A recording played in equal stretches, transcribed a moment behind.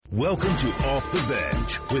Welcome to Off the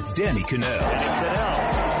Bench with Danny Cannell.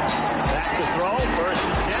 Back to throw, first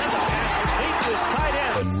and 10, the pass complete to his tight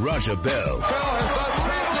end. And Raja Bell. Bell has done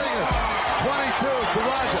something. 22 to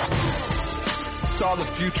Raja. Saw the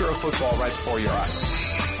future of football right before your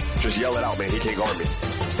eyes. Just yell it out, man. He can't guard me.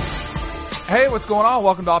 Hey, what's going on?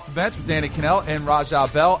 Welcome to Off the Bench with Danny Cannell and Raja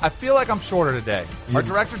Bell. I feel like I'm shorter today. Our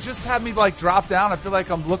director just had me drop down. I feel like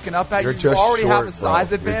I'm looking up at you. You already have a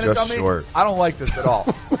size advantage on me. Short. I don't like this at all.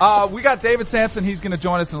 We got David Sampson. He's going to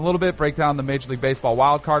join us in a little bit, break down the Major League Baseball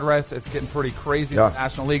wild card race. It's getting pretty crazy in the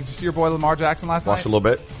National League. Did you see your boy Lamar Jackson last night? Watched a little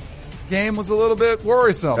bit. Game was a little bit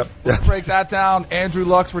worrisome. Yep. Let's break that down. Andrew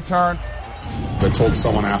Luck's return. I told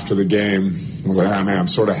someone after the game, I was like, man, I'm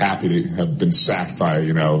sort of happy to have been sacked by,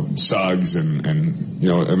 Suggs and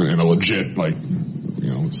a legit,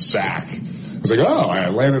 sack. I was like, I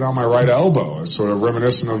landed on my right elbow. It's sort of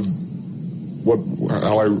reminiscent of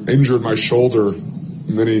how I injured my shoulder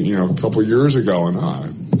many, a couple of years ago, and I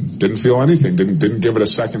didn't feel anything, didn't give it a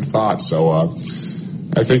second thought. So,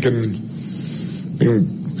 I think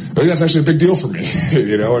that's actually a big deal for me,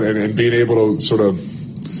 and being able to sort of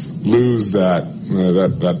lose that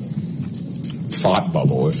thought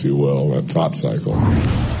bubble, if you will, that thought cycle. All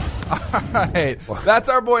right. That's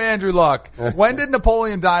our boy Andrew Luck. When did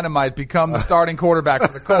Napoleon Dynamite become the starting quarterback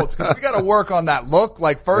for the Colts? Because we got to work on that look.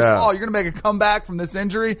 First of all, you're going to make a comeback from this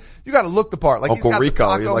injury. You got to look the part. Uncle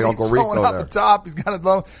Rico. He's like Uncle Rico up the top. He's got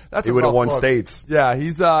to that's he would have won states. Yeah,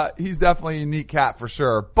 he's definitely a unique cat for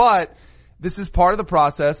sure. But this is part of the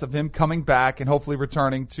process of him coming back and hopefully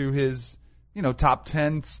returning to his top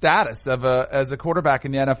 10 status as a quarterback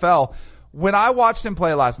in the NFL. When I watched him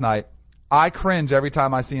play last night, I cringe every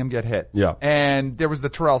time I see him get hit. Yeah. And there was the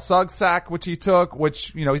Terrell Suggs sack, which he took,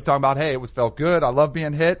 which, he's talking about, hey, it felt good. I love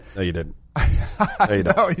being hit. No, you didn't. No, you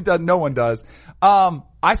don't. No, he doesn't. No one does.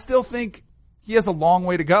 I still think he has a long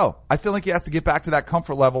way to go. I still think he has to get back to that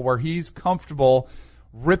comfort level where he's comfortable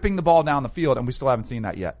ripping the ball down the field, and we still haven't seen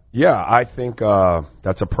that yet. Yeah, I think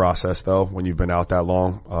that's a process, though, when you've been out that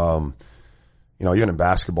long. Even in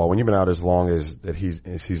basketball, when you've been out as long as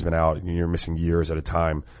he's been out, and you're missing years at a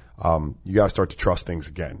time, you got to start to trust things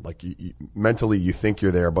again. Mentally, you think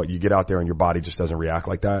you're there, but you get out there and your body just doesn't react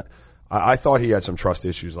like that. I thought he had some trust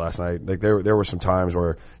issues last night. There were some times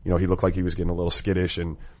where, he looked like he was getting a little skittish,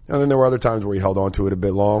 and then there were other times where he held on to it a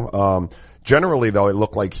bit long. Generally, though, it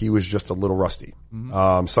looked like he was just a little rusty.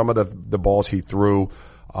 Mm-hmm. Some of the balls he threw,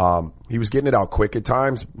 he was getting it out quick at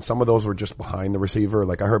times. Some of those were just behind the receiver.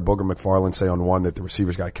 I heard Booger McFarland say on one that the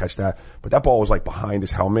receivers got to catch that, but that ball was behind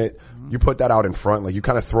his helmet. Mm-hmm. You put that out in front, you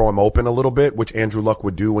kind of throw him open a little bit, which Andrew Luck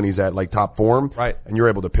would do when he's at top form. Right. And you're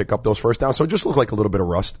able to pick up those first downs. So it just looked like a little bit of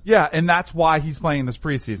rust. Yeah. And that's why he's playing this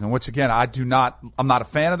preseason, which again, I'm not a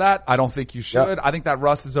fan of that. I don't think you should. Yep. I think that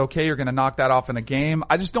rust is okay. You're going to knock that off in a game.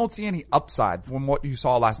 I just don't see any upside from what you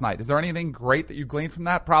saw last night. Is there anything great that you gleaned from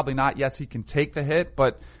that? Probably not. Yes, he can take the hit,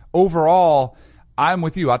 but overall, I'm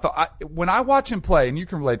with you. When I watch him play, and you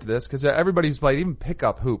can relate to this because everybody's played, even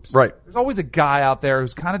pickup hoops. Right. There's always a guy out there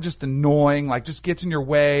who's kind of just annoying, just gets in your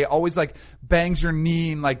way, always bangs your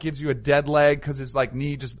knee and gives you a dead leg because his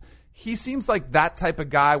knee just, he seems like that type of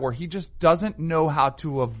guy where he just doesn't know how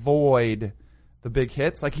to avoid the big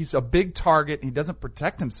hits. He's a big target and he doesn't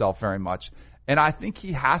protect himself very much. And I think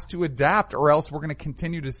he has to adapt or else we're going to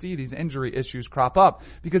continue to see these injury issues crop up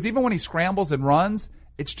because even when he scrambles and runs,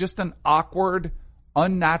 it's just an awkward,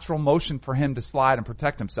 unnatural motion for him to slide and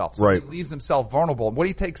protect himself. So right. He leaves himself vulnerable. When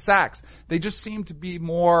he takes sacks, they just seem to be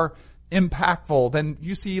more impactful than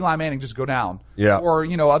you see Eli Manning just go down. Yeah. Or,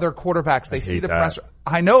 other quarterbacks, they see the pressure.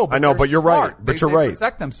 I know, but you're smart. right. They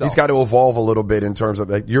protect themselves. He's got to evolve a little bit in terms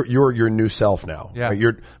of you're your new self now. Yeah.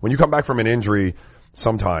 When you come back from an injury,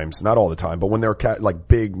 sometimes, not all the time, but when there are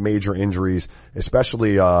big major injuries,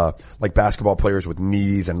 especially basketball players with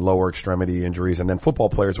knees and lower extremity injuries, and then football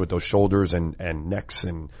players with those shoulders and necks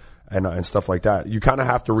and stuff like that, you kind of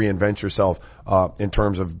have to reinvent yourself in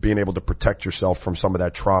terms of being able to protect yourself from some of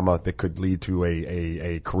that trauma that could lead to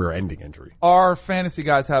a career-ending injury. Our fantasy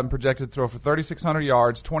guys have him projected to throw for 3,600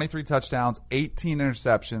 yards, 23 touchdowns, 18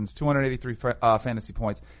 interceptions, 283 fantasy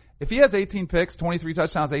points. If he has 18 picks, 23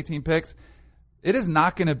 touchdowns, 18 picks, it is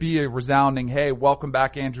not going to be a resounding, hey, welcome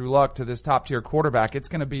back Andrew Luck to this top-tier quarterback. It's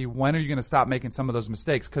going to be, when are you going to stop making some of those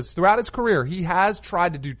mistakes? Because throughout his career, he has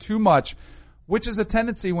tried to do too much, which is a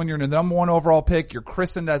tendency when you're the number one overall pick, you're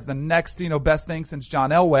christened as the next, best thing since John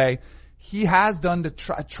Elway. He has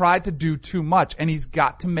tried to do too much, and he's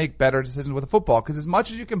got to make better decisions with the football. Because as much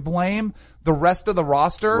as you can blame the rest of the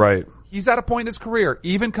roster, right, he's at a point in his career,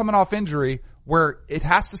 even coming off injury, where it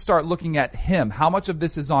has to start looking at him. How much of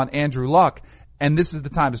this is on Andrew Luck? And this is the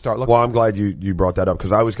time to start looking. Well, I'm glad you brought that up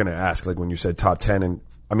because I was going to ask, like when you said top 10, and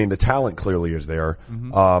I mean the talent clearly is there.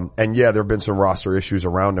 And yeah, there have been some roster issues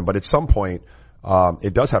around him, but at some point,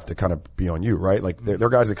 it does have to kind of be on you, right? Like there are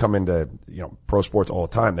guys that come into, pro sports all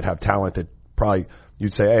the time that have talent that probably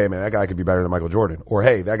you'd say, hey man, that guy could be better than Michael Jordan, or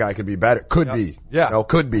hey, that guy could be better. Could be. Yeah.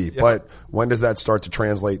 Could be. Yeah. But when does that start to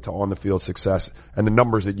translate to on the field success and the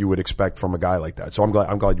numbers that you would expect from a guy like that? So I'm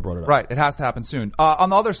glad you brought it up. Right. It has to happen soon. On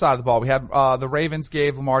the other side of the ball, we had, the Ravens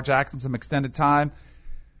gave Lamar Jackson some extended time.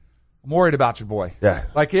 I'm worried about your boy. Yeah.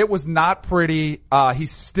 Like it was not pretty. He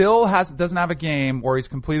still doesn't have a game where he's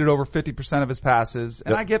completed over 50% of his passes.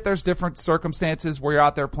 And I get there's different circumstances where you're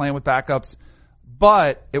out there playing with backups.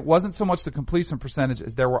 But it wasn't so much the completion percentage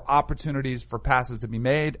as there were opportunities for passes to be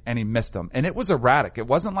made, and he missed them. And it was erratic. It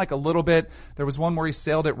wasn't like a little bit. There was one where he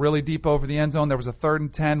sailed it really deep over the end zone. There was a 3rd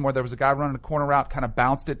and 10 where there was a guy running a corner route, kind of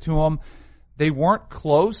bounced it to him. They weren't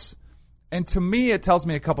close. And to me, it tells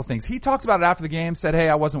me a couple things. He talked about it after the game, said, hey,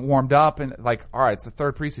 I wasn't warmed up. And like, all right, it's the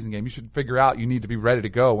 3rd preseason game. You should figure out you need to be ready to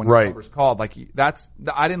go when the number's called. Like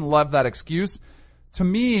I didn't love that excuse. To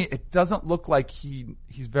me, it doesn't look like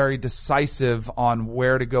he's very decisive on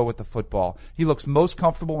where to go with the football. He looks most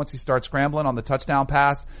comfortable once he starts scrambling on the touchdown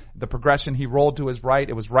pass. The progression, he rolled to his right.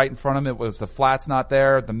 It was right in front of him. It was the flat's not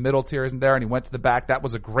there. The middle tier isn't there, and he went to the back. That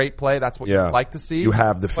was a great play. That's what you'd like to see. You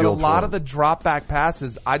have the field. But a lot of the drop back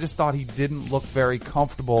passes, I just thought he didn't look very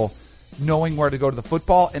comfortable knowing where to go to the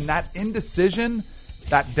football. And that indecision,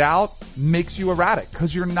 that doubt makes you erratic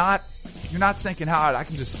because you're not thinking how I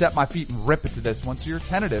can just set my feet and rip it to this once you're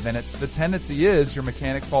tentative. And it's the tendency is your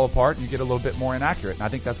mechanics fall apart and you get a little bit more inaccurate. And I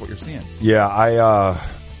think that's what you're seeing. Yeah,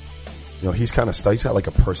 he's got like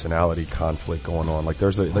a personality conflict going on. Like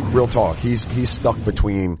there's real talk. He's stuck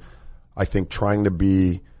between, I think, trying to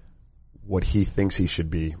be what he thinks he should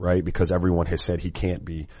be, right? Because everyone has said he can't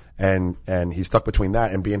be. And he's stuck between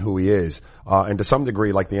that and being who he is. And to some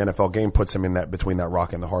degree, like the NFL game puts him in that, between that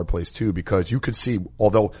rock and the hard place too, because you could see,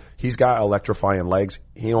 although he's got electrifying legs,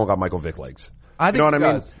 he don't got Michael Vick legs. I think he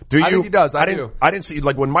does. Do you? I think he does. I didn't see,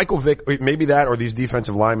 like when Michael Vick, maybe that or these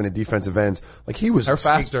defensive linemen and defensive ends, like he was. They're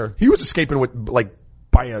faster. He was escaping with like,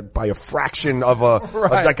 by a fraction of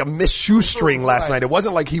like a missed shoestring last night. It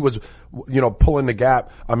wasn't like he was, pulling the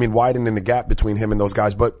gap. I mean, widening the gap between him and those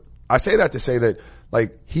guys. But I say that to say that,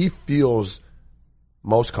 like, he feels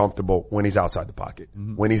most comfortable when he's outside the pocket,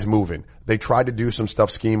 when he's moving. They tried to do some stuff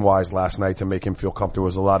scheme-wise last night to make him feel comfortable. There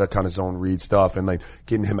was a lot of kind of zone read stuff and like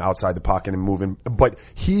getting him outside the pocket and moving. But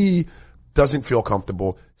he doesn't feel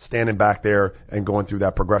comfortable standing back there and going through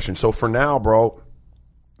that progression. So for now, bro,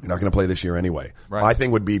 you're not going to play this year anyway. Right. My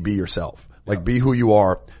thing would be yourself. Like, be who you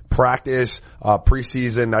are. Practice,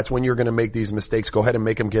 preseason. That's when you're going to make these mistakes. Go ahead and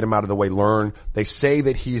make them, get him out of the way, learn. They say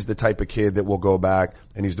that he's the type of kid that will go back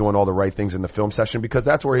and he's doing all the right things in the film session because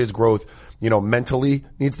that's where his growth, mentally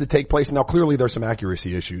needs to take place. Now, clearly there's some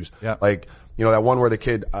accuracy issues. Yeah. Like, that one where the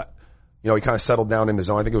kid, he kind of settled down in the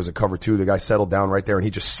zone. I think it was a cover 2. The guy settled down right there and he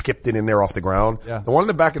just skipped it in there off the ground. Yeah. The one in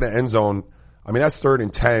the back of the end zone, I mean, that's 3rd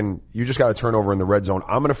and 10. You just got to turn over in the red zone.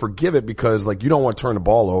 I'm going to forgive it because, like, you don't want to turn the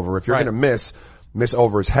ball over. If you're going to miss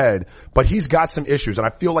over his head. But he's got some issues, and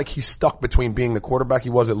I feel like he's stuck between being the quarterback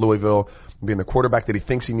he was at Louisville and being the quarterback that he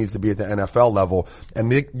thinks he needs to be at the NFL level.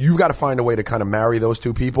 And you've got to find a way to kind of marry those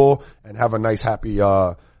two people and have a nice, happy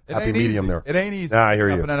medium there. It ain't easy. I hear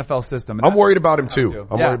you. An NFL system. I'm worried about him too.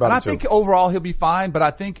 I'm worried about him too. And I think overall he'll be fine, but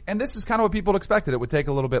I think, and this is kind of what people expected, it would take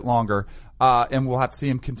a little bit longer, and we'll have to see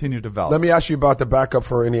him continue to develop. Let me ask you about the backup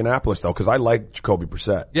for Indianapolis though, because I like Jacoby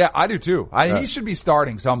Brissett. Yeah, I do too. He should be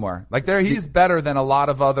starting somewhere. Like he's better than a lot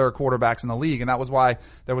of other quarterbacks in the league, and that was why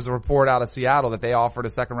there was a report out of Seattle that they offered a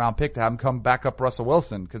 2nd round pick to have him come back up Russell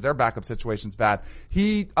Wilson because their backup situation's bad.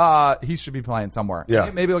 He should be playing somewhere. Yeah.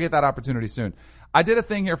 Maybe he'll get that opportunity soon. I did a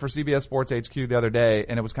thing here for CBS Sports HQ the other day,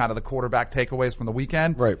 and it was kind of the quarterback takeaways from the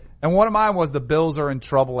weekend. Right. And one of mine was the Bills are in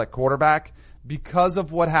trouble at quarterback because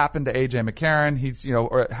of what happened to A.J. McCarron. He's,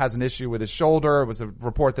 has an issue with his shoulder. It was a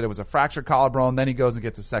report that it was a fractured collarbone. Then he goes and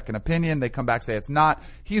gets a second opinion. They come back, say it's not.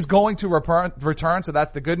 He's going to return, so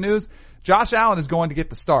that's the good news. Josh Allen is going to get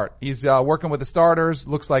the start. He's working with the starters,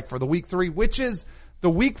 looks like for the week 3, which is the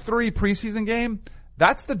week 3 preseason game.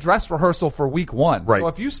 That's the dress rehearsal for week 1. Right. So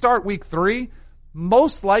if you start week 3,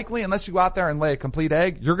 most likely, unless you go out there and lay a complete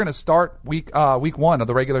egg, you're going to start week 1 of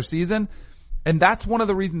the regular season. And that's one of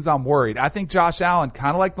the reasons I'm worried. I think Josh Allen,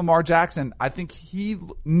 kind of like Lamar Jackson, I think he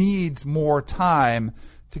needs more time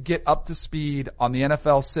to get up to speed on the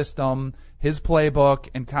NFL system, his playbook,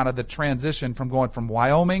 and kind of the transition from going from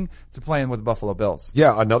Wyoming to playing with the Buffalo Bills.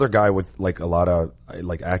 Yeah, another guy with like a lot of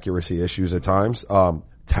like accuracy issues at times.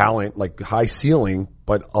 talent, like high ceiling,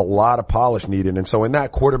 but a lot of polish needed. And so in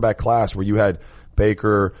that quarterback class where you had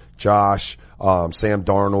Baker, Josh, Sam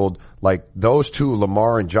Darnold, like those two,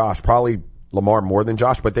 Lamar and Josh, probably Lamar more than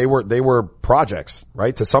Josh, but they were projects,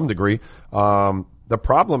 right? To some degree. The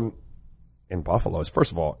problem in Buffalo is,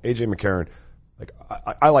 first of all, AJ McCarron, like,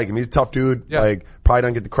 I like him. He's a tough dude. Yeah. Like, probably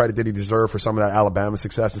doesn't get the credit that he deserved for some of that Alabama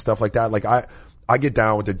success and stuff like that. Like, I get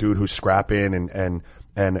down with the dude who's scrapping and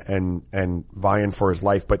vying for his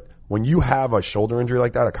life. But when you have a shoulder injury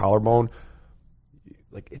like that, a collarbone,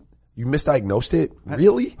 like, you misdiagnosed it?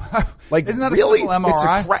 Really? Like, isn't that really? a simple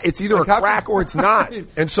MRI? It's either a crack or it's not.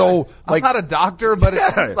 And so, like, I'm not a doctor, but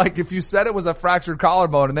yeah. it's like if you said it was a fractured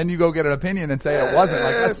collarbone and then you go get an opinion and say it wasn't,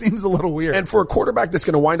 like that seems a little weird. And for a quarterback that's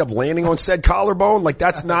going to wind up landing on said collarbone, like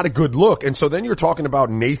that's not a good look. And so then you're talking about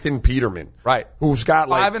Nathan Peterman. Right. Who's got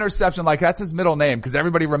like 5 interceptions, like that's his middle name because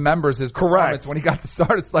everybody remembers his performance when he got the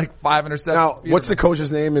start. It's like 5 interceptions. Now, what's the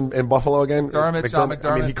coach's name in Buffalo again? Sean McDermott.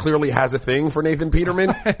 I mean, he clearly has a thing for Nathan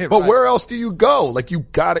Peterman. Right, but where else do you go? Like, you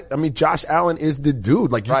got it. I mean, Josh Allen is the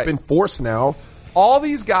dude. Like, you've been forced now. All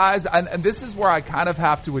these guys, and this is where I kind of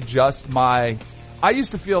have to adjust I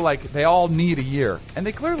used to feel like they all need a year, and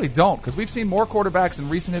they clearly don't, because we've seen more quarterbacks in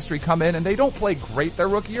recent history come in, and they don't play great their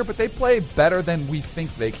rookie year, but they play better than we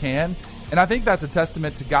think they can. And I think that's a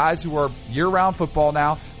testament to guys who are year-round football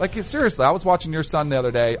now. Like, seriously, I was watching your son the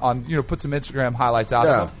other day on, put some Instagram highlights out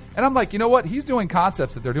of him. And I'm like, you know what? He's doing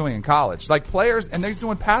concepts that they're doing in college. Like players, and they're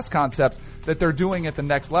doing past concepts that they're doing at the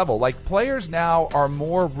next level. Like players now are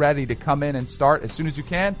more ready to come in and start as soon as you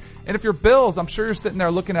can. And if you're Bills, I'm sure you're sitting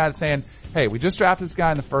there looking at it saying, hey, we just drafted this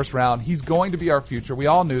guy in the first round. He's going to be our future. We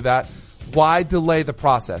all knew that. Why delay the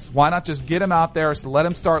process? Why not just get him out there, so let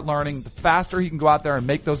him start learning? The faster he can go out there and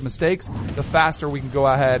make those mistakes, the faster we can go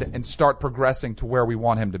ahead and start progressing to where we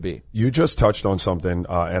want him to be. You just touched on something,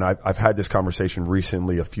 and I've had this conversation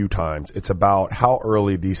recently a few times. It's about how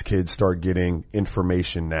early these kids start getting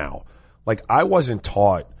information now. Like, I wasn't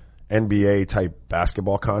taught NBA type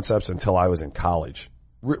basketball concepts until I was in college.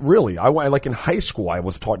 Really, like in high school, I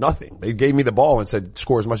was taught nothing. They gave me the ball and said,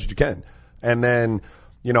 score as much as you can. And then,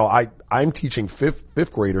 I'm teaching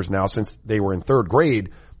fifth graders now since they were in third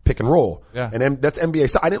grade, pick and roll. Yeah. And that's NBA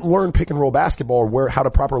stuff. I didn't learn pick and roll basketball or how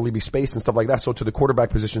to properly be spaced and stuff like that. So to the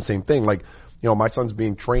quarterback position, same thing. Like, my son's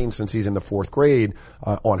being trained since he's in the fourth grade,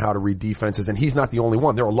 on how to read defenses, and he's not the only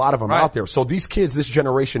one. There are a lot of them out there. So these kids, this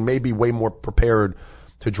generation may be way more prepared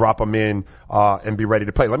to drop them in, and be ready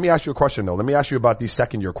to play. Let me ask you a question though. Let me ask you about these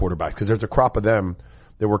second year quarterbacks, because there's a crop of them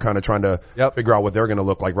that we're kind of trying to figure out what they're going to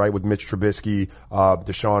look like, right? With Mitch Trubisky,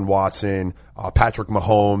 Deshaun Watson, Patrick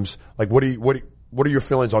Mahomes. Like, what are your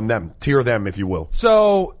feelings on them? Tier them, if you will.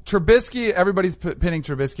 So Trubisky, everybody's pinning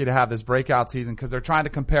Trubisky to have this breakout season because they're trying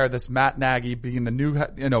to compare this Matt Nagy being the new,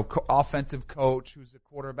 offensive coach who's a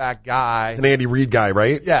quarterback guy. It's an Andy Reid guy,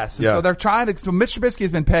 right? Yes. And so they're trying to, so Mitch Trubisky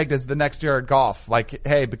has been pegged as the next Jared Goff. Like,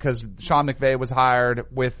 hey, because Sean McVay was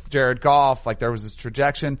hired with Jared Goff, like there was this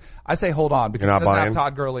trajectory. I say hold on because he doesn't have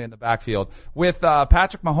Todd Gurley in the backfield. With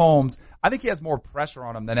Patrick Mahomes, I think he has more pressure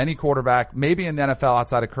on him than any quarterback, maybe in the NFL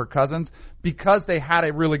outside of Kirk Cousins, because they had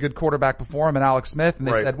a really good quarterback before him in Alex Smith, and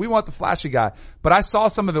they said, we want the flashy guy. But I saw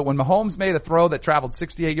some of it when Mahomes made a throw that traveled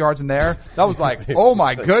 68 yards in the air. That was like, oh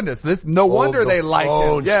my goodness, no wonder they like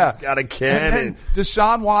him. Yeah. He's got a cannon. And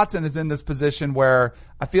Deshaun Watson is in this position where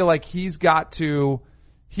I feel like he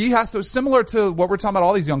has to, similar to what we're talking about,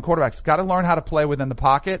 all these young quarterbacks, got to learn how to play within the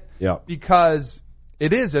pocket. Yeah. Because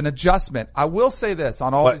it is an adjustment. I will say this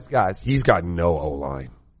on all these guys. He's got no O-line.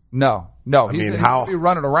 No. He's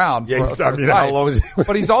running around. Yeah, how long is he?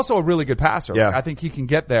 But he's also a really good passer. Yeah. Like, I think he can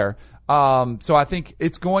get there. So I think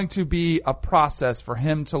it's going to be a process for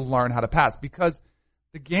him to learn how to pass because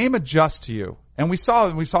the game adjusts to you. And we saw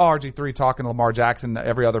RG3 talking to Lamar Jackson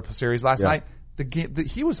every other series last night.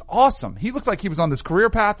 He was awesome. He looked like he was on this career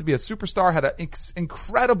path to be a superstar, had an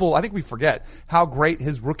incredible, I think we forget how great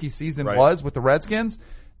his rookie season was with the Redskins.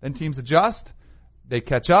 Then teams adjust. They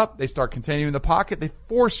catch up. They start continuing the pocket. They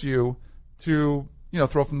force you to,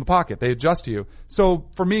 throw from the pocket. They adjust to you. So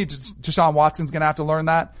for me, Deshaun Watson's going to have to learn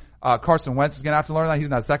that. Carson Wentz is going to have to learn that. He's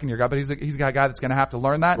not a second year guy, but he's a guy that's going to have to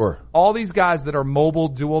learn that. Sure. All these guys that are mobile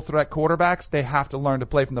dual threat quarterbacks, they have to learn to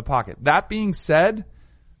play from the pocket. That being said,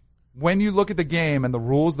 when you look at the game and the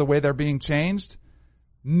rules, the way they're being changed,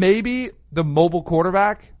 maybe the mobile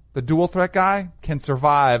quarterback, the dual threat guy, can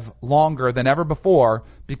survive longer than ever before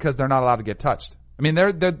because they're not allowed to get touched. I mean,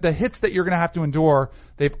 the hits that you're going to have to endure,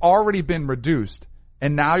 they've already been reduced.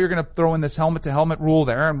 And now you're going to throw in this helmet to helmet rule,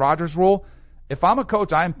 the Aaron Rodgers rule. If I'm a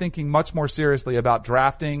coach, I am thinking much more seriously about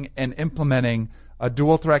drafting and implementing a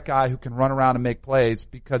dual threat guy who can run around and make plays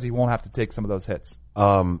because he won't have to take some of those hits.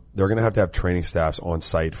 They're going to have training staffs on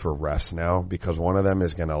site for refs now because one of them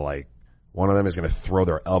is going to throw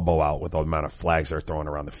their elbow out with the amount of flags they're throwing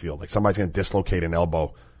around the field. Like somebody's going to dislocate an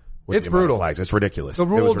elbow. It's brutal. Flags. It's ridiculous. The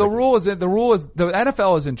rule is the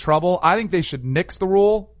NFL is in trouble. I think they should nix the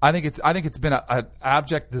rule. I think it's been an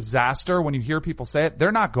abject disaster when you hear people say it.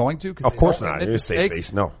 They're not going to. Of course not. You're safe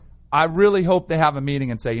face. No. I really hope they have a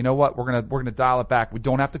meeting and say, you know what, we're gonna dial it back. We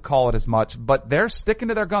don't have to call it as much, but they're sticking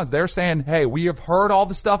to their guns. They're saying, hey, we have heard all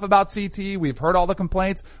the stuff about CT. We've heard all the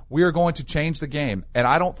complaints. We are going to change the game. And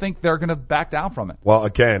I don't think they're going to back down from it. Well,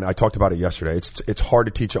 again, I talked about it yesterday. It's hard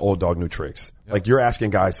to teach an old dog new tricks. Yep. Like you're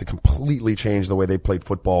asking guys to completely change the way they played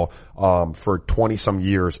football, for 20 some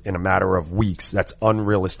years in a matter of weeks. That's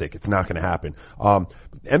unrealistic. It's not going to happen.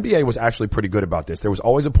 NBA was actually pretty good about this. There was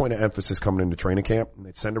always a point of emphasis coming into training camp.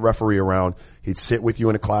 They'd send a referee around. He'd sit with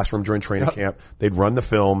you in a classroom during training camp. They'd run the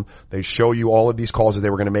film. They'd show you all of these calls that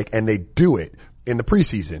they were going to make, and they'd do it in the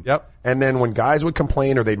preseason. Yep. And then when guys would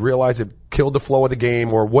complain or they'd realize it killed the flow of the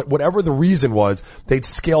game or whatever the reason was, they'd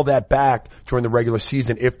scale that back during the regular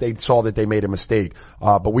season if they saw that they made a mistake.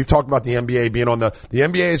 But we've talked about the NBA being on the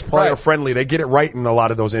NBA is player friendly. They get it right in a lot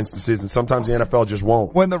of those instances, and sometimes the NFL just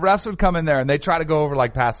won't. When the refs would come in there and they try to go over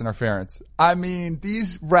like pass interference, I mean,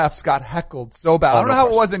 these refs got heckled so bad. I don't know how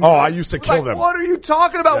it was in I used to kill them. What are you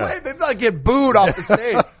talking about? Wait, they like get booed off the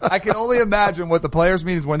stage. I can only imagine what the players'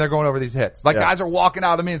 meetings when they're going over these hits. Like guys are walking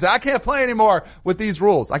out of the meeting and say, I can't play anymore with these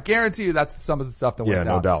rules. I guarantee you that's some of the stuff that went down.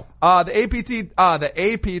 Yeah, no doubt.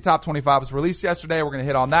 The AP Top 25 was released yesterday. We're going to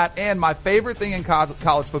hit on that. And my favorite thing in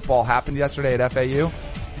college football happened yesterday at FAU.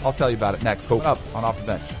 I'll tell you about it next. Coming up on Off the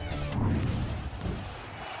Bench.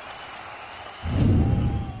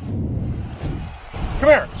 Come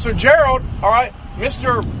here. So Gerald, all right,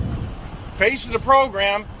 Mr. Face of the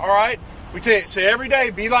program, all right, we say every day,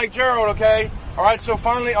 be like Gerald, okay? All right, so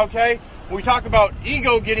finally, okay, we talk about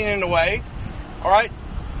ego getting in the way, all right?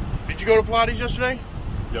 Did you go to Pilates yesterday?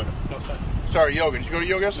 Yoga. No, sorry, yoga. Did you go to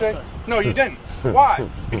yoga yesterday? No, you didn't. Why?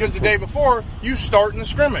 Because the day before, you start in the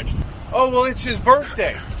scrimmage. Oh, well, it's his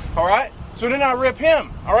birthday, all right? So then I rip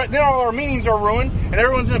him, all right? Then all our meetings are ruined, and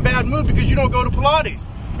everyone's in a bad mood because you don't go to Pilates.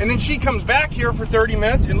 And then she comes back here for 30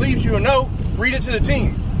 minutes and leaves you a note. Read it to the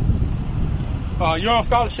team. You're on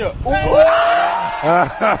scholarship. That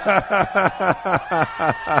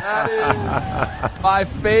is my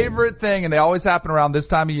favorite thing, and they always happen around this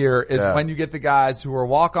time of year, is when you get the guys who are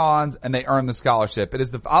walk-ons and they earn the scholarship. It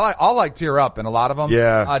is I'll tear up in a lot of them.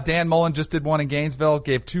 Yeah. Dan Mullen just did one in Gainesville,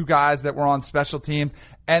 gave 2 guys that were on special teams.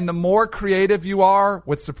 And the more creative you are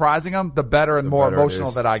with surprising them, the better and more emotional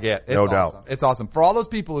that I get. It's no awesome. doubt. It's awesome. For all those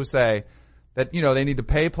people who say that, they need to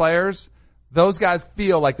pay players, those guys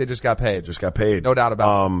feel like they just got paid. No doubt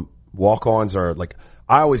about it. Walk-ons are like,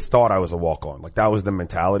 I always thought I was a walk-on. Like that was the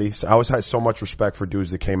mentality. So I always had so much respect for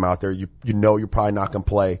dudes that came out there. You know you're probably not going to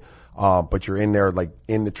play. But you're in there like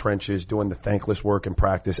in the trenches doing the thankless work in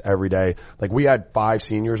practice every day. Like we had 5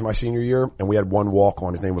 seniors my senior year and we had 1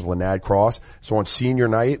 walk-on. His name was Lenad Cross. So on senior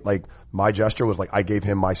night, like my gesture was like I gave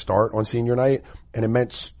him my start on senior night. And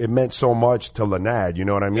it meant so much to Lenad, you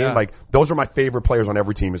know what I mean? Yeah. Like those are my favorite players on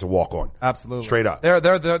every team as a walk-on. Absolutely. Straight up. They're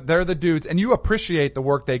the dudes, and you appreciate the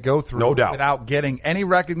work they go through. No doubt. Without getting any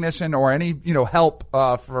recognition or any, help,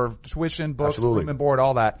 for tuition, books, room and board,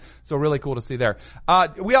 all that. So really cool to see there.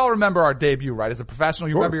 We all remember our debut, right? As a professional,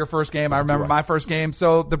 you remember your first game. I remember my first game.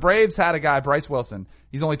 So the Braves had a guy, Bryce Wilson.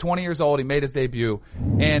 He's only 20 years old. He made his debut.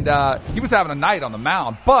 And, he was having a night on the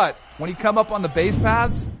mound. But when he come up on the base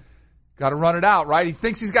paths, got to run it out, right? He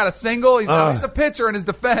thinks he's got a single. He's a pitcher in his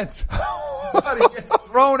defense. But he gets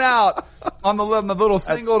thrown out on the little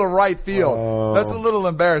single to right field. That's a little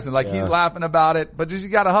embarrassing. Like he's laughing about it, but just you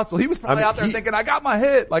got to hustle. He was probably out there thinking, "I got my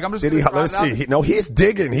hit." Like I'm just. Let's see. He's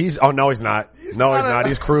digging. He's not. He's not.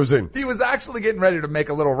 He's cruising. He was actually getting ready to make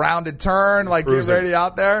a little rounded turn, like he's ready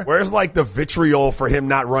out there. Where's like the vitriol for him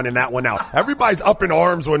not running that one out? Everybody's up in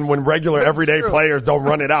arms when regular everyday players don't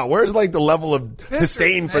run it out. Where's like the level of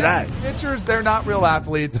disdain for that? Pitchers, they're not real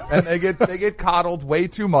athletes, and they get coddled way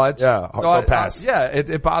too much. Yeah, so pass.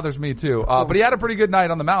 It bothers me too. But he had a pretty good night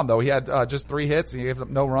on the mound, though. He had just 3 hits. And he gave up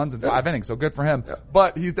no runs in 5 innings, so good for him. Yeah.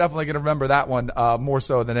 But he's definitely going to remember that one more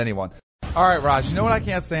so than anyone. All right, Raj, you know what I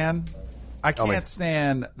can't stand? I can't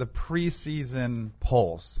stand the preseason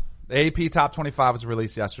polls. The AP Top 25 was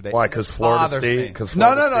released yesterday. Why? Because Florida State?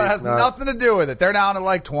 No, it has nothing to do with it. They're down to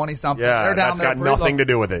like 20-something. Yeah, They're down that's got nothing to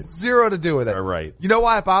do with it. 0 to do with it. Right. You know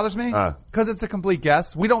why it bothers me? Because it's a complete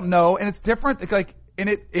guess. We don't know, and it's different.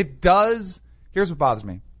 It does. Here's what bothers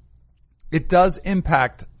me. It does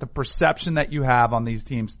impact the perception that you have on these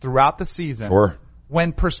teams throughout the season. Sure.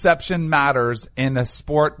 when perception matters in a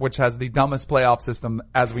sport which has the dumbest playoff system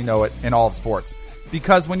as we know it in all of sports.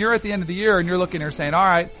 Because when you're at the end of the year and you're looking here saying, all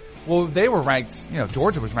right, well, they were ranked,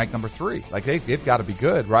 Georgia was ranked number 3. Like they've got to be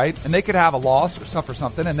good, right? And they could have a loss or suffer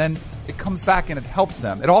something and then it comes back and it helps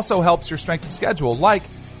them. It also helps your strength of schedule. Like,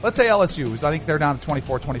 let's say LSU, I think they're down to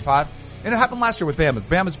 24, 25. And it happened last year with Bama.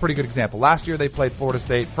 Bama's a pretty good example. Last year they played Florida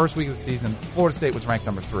State. First week of the season, Florida State was ranked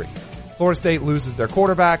number 3. Florida State loses their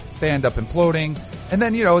quarterback. They end up imploding. And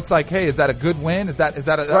then, it's like, hey, is that a good win? Is that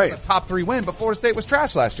a top 3 win? But Florida State was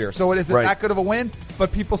trash last year. So is it that good of a win?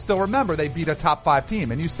 But people still remember they beat a top 5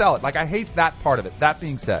 team and you sell it. Like, I hate that part of it. That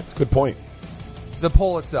being said. Good point. The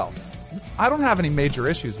poll itself. I don't have any major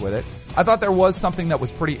issues with it. I thought there was something that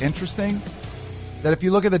was pretty interesting. That if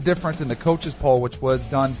you look at the difference in the coaches poll, which was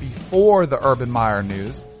done before the Urban Meyer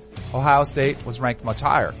news, Ohio State was ranked much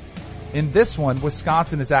higher. In this one,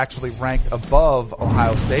 Wisconsin is actually ranked above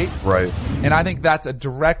Ohio State. Right. And I think that's a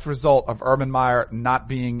direct result of Urban Meyer not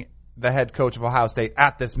being the head coach of Ohio State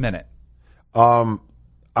at this minute.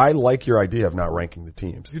 I like your idea of not ranking the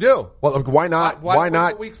teams. You do? Well, why not? Why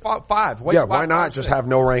not? Week 5. Why not just have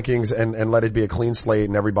no rankings and let it be a clean slate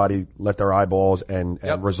and everybody let their eyeballs and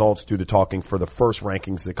results do the talking for the first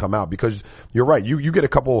rankings that come out? Because you're right. You get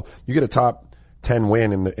a top 10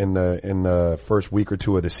 win in the first week or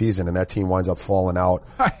two of the season and that team winds up falling out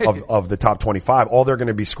of the top 25. All they're going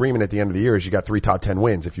to be screaming at the end of the year is you got 3 top 10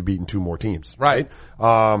 wins if you've beaten 2 more teams. Right.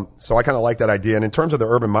 So I kind of like that idea. And in terms of the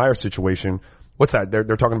Urban Meyer situation, what's that? They're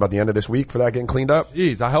talking about the end of this week for that getting cleaned up?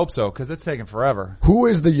 Jeez, I hope so, because it's taking forever. Who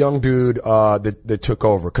is the young dude that took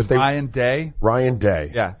over? Ryan Day. Ryan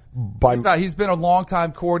Day. Yeah. He's been a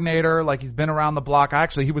long-time coordinator. Like, he's been around the block.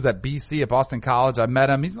 Actually, he was at BC at Boston College. I met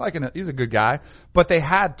him. He's a good guy. But they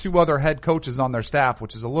had 2 other head coaches on their staff,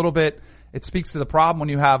 which is a little bit, it speaks to the problem when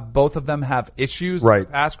you have both of them have issues. Right.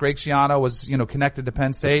 Past Greg Schiano was, connected to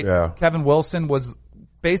Penn State. Yeah. Kevin Wilson was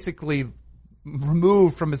basically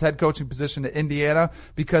removed from his head coaching position at Indiana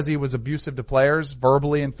because he was abusive to players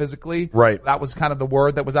verbally and physically. Right. That was kind of the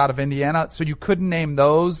word that was out of Indiana. So you couldn't name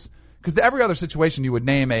those because every other situation you would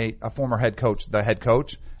name a former head coach, the head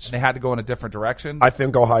coach, and they had to go in a different direction. I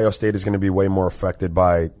think Ohio State is going to be way more affected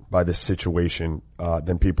by this situation,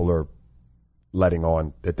 than people are letting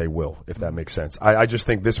on that they will, if that makes sense. I just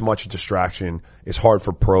think this much distraction is hard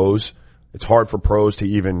for pros. It's hard for pros to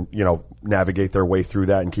even, navigate their way through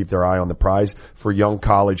that and keep their eye on the prize. For young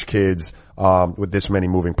college kids, with this many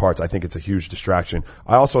moving parts, I think it's a huge distraction.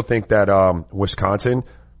 I also think that, Wisconsin,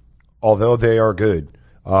 although they are good,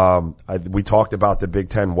 we talked about the Big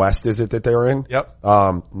Ten West, is it that they're in? Yep.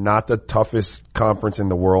 Not the toughest conference in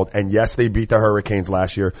the world. And yes, they beat the Hurricanes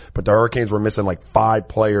last year, but the Hurricanes were missing like 5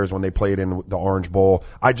 players when they played in the Orange Bowl.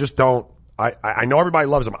 I just don't. I know everybody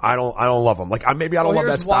loves them. I don't love them. Like, maybe I don't love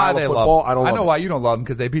that style of football. I know why you don't love them,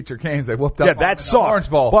 because they beat your Canes. They whooped up. Yeah, that sucked. Orange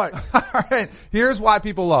Bowl. But all right, here's why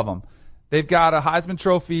people love them. They've got a Heisman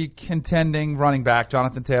Trophy contending running back,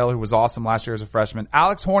 Jonathan Taylor, who was awesome last year as a freshman.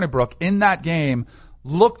 Alex Hornibrook in that game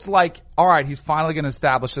looked like, all right, he's finally going to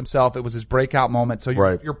establish himself. It was his breakout moment. So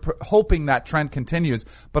you're hoping that trend continues.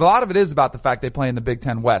 But a lot of it is about the fact they play in the Big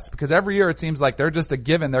Ten West, because every year it seems like they're just a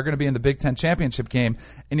given. They're going to be in the Big Ten championship game.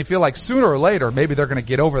 And you feel like sooner or later, maybe they're going to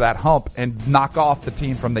get over that hump and knock off the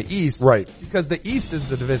team from the East. Right. Because the East is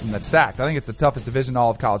the division that's stacked. I think it's the toughest division in all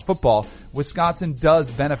of college football. Wisconsin does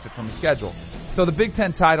benefit from the schedule. So the Big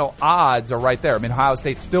Ten title odds are right there. I mean, Ohio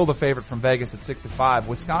State's still the favorite from Vegas at 6-5.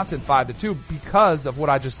 Wisconsin 5-2 because of what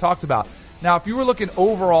I just talked about. Now, if you were looking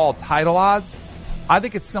overall title odds, I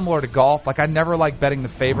think it's similar to golf. Like, I never like betting the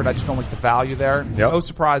favorite. I just don't like the value there. Yep. No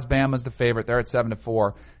surprise, Bama's the favorite. They're at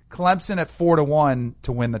 7-4. Clemson at 4-1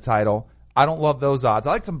 to win the title. I don't love those odds.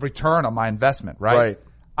 I like some return on my investment, right? Right.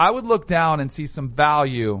 I would look down and see some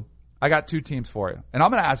value. I got 2 teams for you. And I'm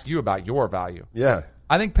going to ask you about your value. Yeah.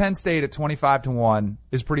 I think Penn State at 25-1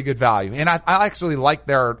 is pretty good value. And I actually like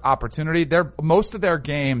their opportunity. Most of their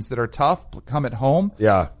games that are tough come at home.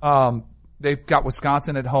 Yeah. They've got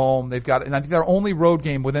Wisconsin at home. And I think their only road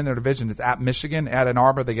game within their division is at Michigan, at Ann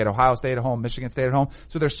Arbor. They get Ohio State at home, Michigan State at home.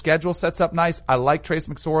 So their schedule sets up nice. I like Trace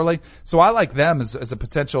McSorley. So I like them as a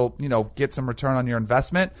potential, get some return on your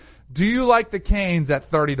investment. Do you like the Canes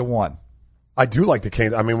at 30-1? I do like the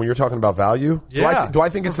Canes. I mean, when you're talking about value, yeah, do I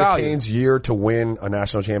think it's the Canes' year to win a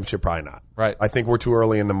national championship? Probably not. Right. I think we're too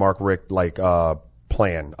early in the Mark Richt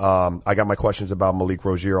plan. I got my questions about Malik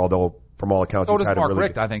Rozier, although from all accounts, so he's does had Mark a really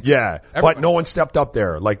Richt, I think. Yeah, Everybody. but no one stepped up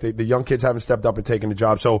there. Like the young kids haven't stepped up and taken the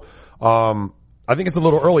job. So I think it's a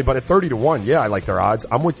little early, but at 30-1, yeah, I like their odds.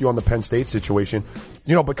 I'm with you on the Penn State situation.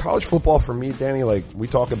 But college football for me, Danny, like we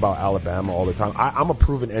talk about Alabama all the time. I'm a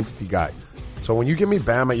proven entity guy. So when you give me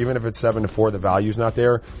Bama, even if it's 7-4, the value's not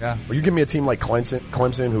there. Yeah. Or you give me a team like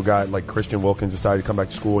Clemson, who got like Christian Wilkins decided to come back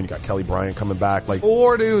to school, and you got Kelly Bryant coming back. Like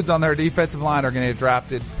 4 dudes on their defensive line are going to get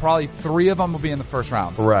drafted. Probably 3 of them will be in the first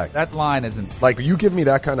round. Correct. That line is insane. Like you give me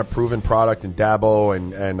that kind of proven product and Dabo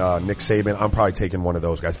and Nick Saban, I'm probably taking one of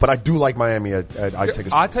those guys. But I do like Miami.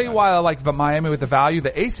 I'll tell you why I like the Miami with the value. The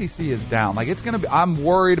ACC is down. Like it's going to be. I'm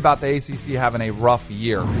worried about the ACC having a rough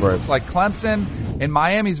year. Right. It's like Clemson and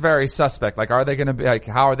Miami's very suspect. Like, are they going to be like?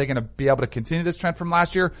 How are they going to be able to continue this trend from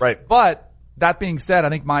last year? Right. But that being said, I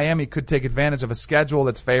think Miami could take advantage of a schedule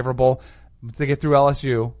that's favorable to get through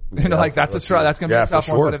LSU. Like that's that's going to be a tough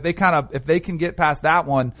one. But if they can get past that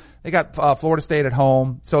one, they got Florida State at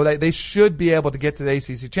home, so they should be able to get to the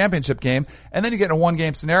ACC championship game. And then you get in a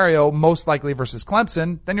 1-game scenario, most likely versus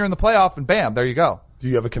Clemson. Then you're in the playoff, and bam, there you go. Do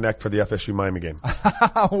you have a connect for the FSU Miami game?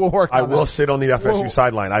 We'll work on I will sit on the FSU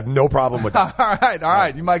sideline. I have no problem with that. All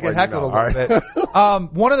right. You might get heckled a little bit.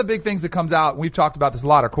 One of the big things that comes out, we've talked about this a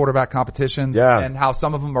lot, are quarterback competitions and how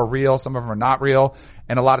some of them are real, some of them are not real.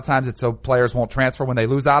 And a lot of times it's so players won't transfer when they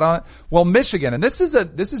lose out on it. Well, Michigan, and this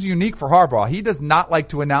is unique for Harbaugh. He does not like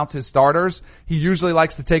to announce his starters. He usually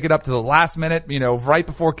likes to take it up to the last minute, right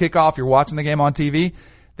before kickoff. You're watching the game on TV.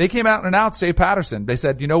 They came out and announced Shea Patterson. They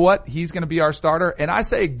said, you know what? He's going to be our starter. And I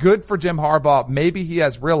say good for Jim Harbaugh. Maybe he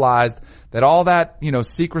has realized that all that,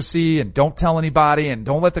 secrecy and don't tell anybody and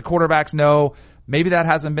don't let the quarterbacks know, maybe that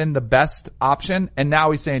hasn't been the best option. And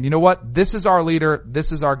now he's saying, you know what? This is our leader.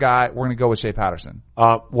 This is our guy. We're going to go with Shea Patterson.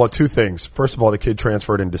 Well, 2 things. First of all, the kid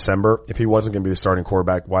transferred in December. If he wasn't going to be the starting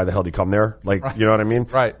quarterback, why the hell did he come there? Like, right. You know what I mean?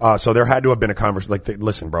 Right. So there had to have been a conversation. Like,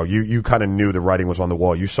 listen, bro, you kind of knew the writing was on the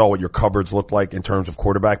wall. You saw what your cupboards looked like in terms of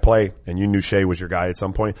quarterback play, and you knew Shea was your guy at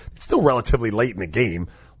some point. It's still relatively late in the game.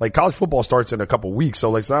 Like, college football starts in a couple weeks, so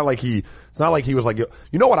like, it's not like he was like,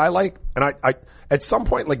 you know what I like? And I at some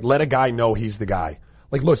point, like, let a guy know he's the guy.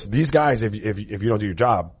 Like, look, these guys, if you don't do your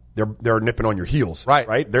job, they're nipping on your heels.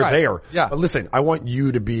 Right? They're there. Yeah. But listen, I want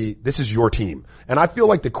you to this is your team. And I feel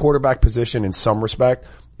like the quarterback position in some respect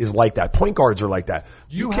is like that. Point guards are like that.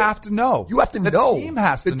 You have to know. You have to know. The team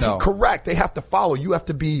has to know. Correct. They have to follow. You have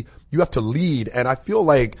to lead. And I feel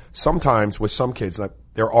like sometimes with some kids, like,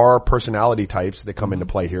 there are personality types that come into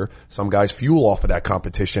play here. Some guys fuel off of that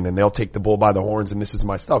competition and they'll take the bull by the horns and this is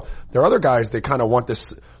my stuff. There are other guys that kind of want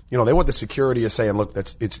this, they want the security of saying, look,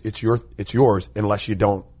 it's yours unless you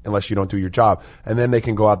don't do your job. And then they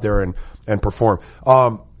can go out there and perform.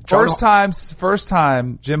 First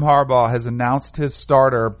time Jim Harbaugh has announced his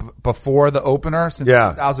starter before the opener since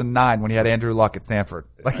 2009 when he had Andrew Luck at Stanford.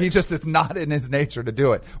 Like, it's not in his nature to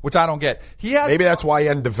do it, which I don't get. Maybe that's why he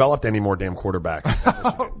hadn't developed any more damn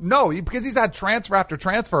quarterbacks. No, because he's had transfer after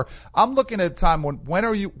transfer. I'm looking at a time when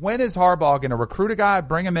is Harbaugh going to recruit a guy,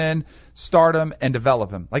 bring him in, start him, and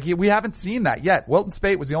develop him? Like, we haven't seen that yet. Wilton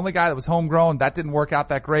Spate was the only guy that was homegrown. That didn't work out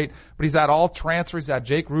that great, but he's had all transfers. He's had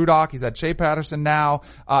Jake Rudock. He's had Shea Patterson now.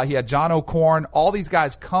 He had John O'Korn. All these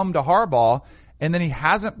guys come to Harbaugh. And then it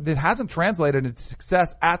hasn't translated into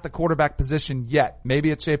success at the quarterback position yet. Maybe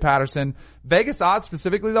it's Shea Patterson. Vegas odds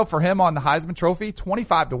specifically though for him on the Heisman Trophy,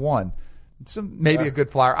 25-1. It's maybe a good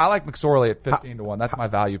flyer. I like McSorley at 15-1. That's my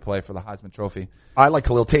value play for the Heisman Trophy. I like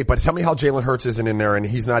Khalil Tate, but tell me how Jalen Hurts isn't in there and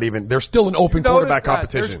he's not even, there's still an open quarterback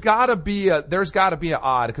competition. There's gotta be an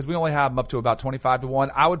odd because we only have him up to about 25-1.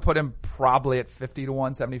 I would put him probably at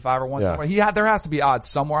 50-1, 75 or 1 somewhere. There has to be odds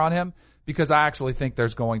somewhere on him. Because I actually think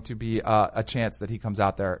there's going to be a chance that he comes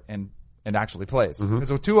out there and actually plays.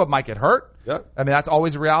 Because Tua might get hurt. Yep. I mean, that's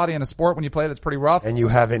always a reality in a sport when you play that's pretty rough. And you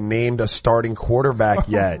haven't named a starting quarterback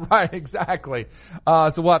yet. Right, exactly.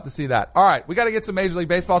 So we'll have to see that. All right, we got to get some Major League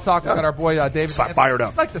Baseball talk. We got our boy David. Fired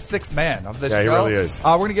up. He's like the 6th man of this show. Yeah, he really is.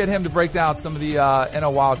 We're going to get him to break down some of the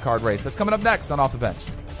NL wild card race. That's coming up next on Off the Bench.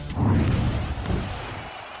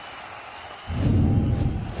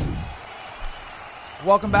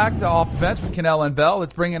 Welcome back to Off the Bench with Cannell and Bell.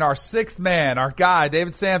 Let's bring in our 6th man, our guy,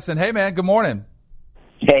 David Sampson. Hey, man, good morning.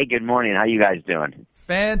 Hey, good morning. How you guys doing?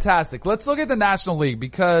 Fantastic. Let's look at the National League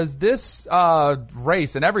because this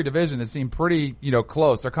race in every division has seemed pretty,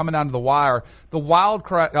 close. They're coming down to the wire. The wild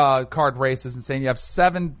card race is insane. You have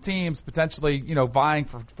 7 teams potentially, vying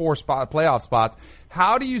for 4 playoff spots.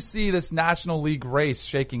 How do you see this National League race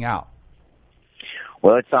shaking out?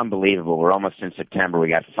 Well, it's unbelievable. We're almost in September. We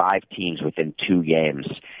got 5 teams within 2 games.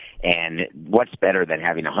 And what's better than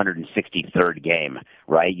having a 163rd game,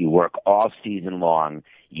 right? You work all season long.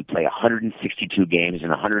 You play 162 games in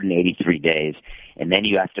 183 days. And then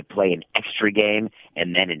you have to play an extra game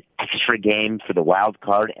and then an extra game for the wild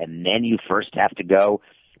card. And then you first have to go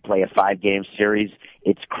play a 5-game series,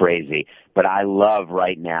 it's crazy. But I love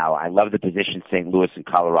the position St. Louis and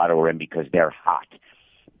Colorado are in because they're hot.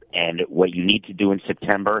 And what you need to do in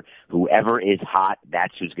September, whoever is hot,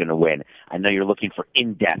 that's who's going to win. I know you're looking for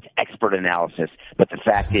in-depth, expert analysis, but the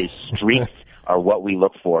fact is streaks are what we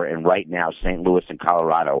look for, and right now St. Louis and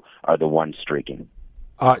Colorado are the ones streaking.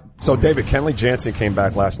 So David, Kenley Jansen came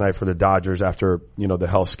back last night for the Dodgers after, the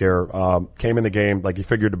health scare. Came in the game, like he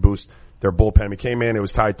figured to boost their bullpen. He came in, it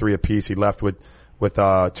was tied 3 apiece. He left with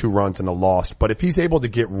 2 runs and a loss. But if he's able to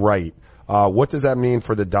get right, what does that mean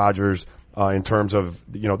for the Dodgers, in terms of,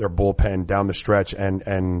 their bullpen down the stretch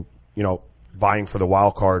and, vying for the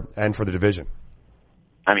wild card and for the division?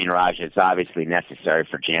 I mean, Raj, it's obviously necessary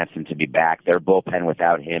for Jansen to be back. Their bullpen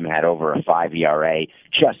without him had over a 5 ERA,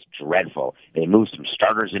 just dreadful. They moved some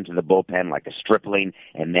starters into the bullpen like a stripling,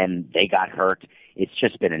 and then they got hurt. It's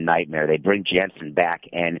just been a nightmare. They bring Jansen back,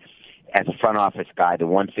 and as a front office guy, the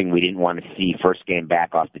one thing we didn't want to see first game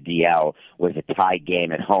back off the DL was a tie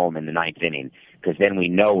game at home in the 9th inning, because then we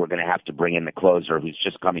know we're going to have to bring in the closer who's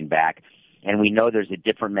just coming back. And we know there's a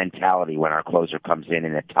different mentality when our closer comes in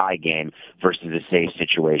a tie game versus a safe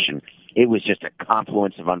situation. It was just a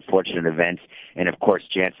confluence of unfortunate events. And, of course,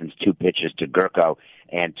 Jansen's 2 pitches to Gurko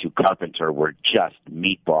and to Carpenter were just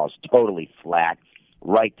meatballs, totally flat,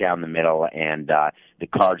 right down the middle. And the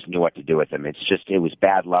Cards knew what to do with them. It was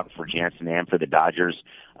bad luck for Jansen and for the Dodgers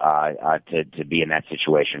to be in that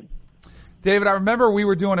situation. David, I remember we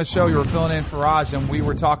were doing a show, you were filling in for Raj, and we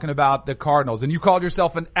were talking about the Cardinals, and you called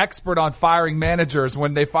yourself an expert on firing managers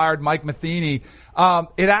when they fired Mike Matheny.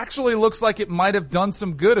 It actually looks like it might have done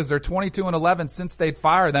some good as they're 22-11 since they'd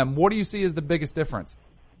fired them. What do you see as the biggest difference?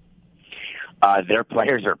 Their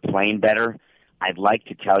players are playing better. I'd like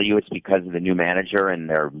to tell you it's because of the new manager, and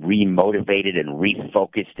they're re-motivated and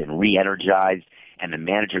refocused and re-energized. And the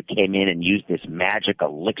manager came in and used this magic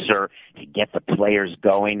elixir to get the players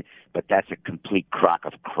going, but that's a complete crock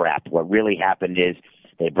of crap. What really happened is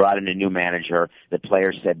they brought in a new manager. The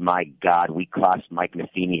players said, my God, we cost Mike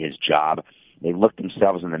Matheny his job. They looked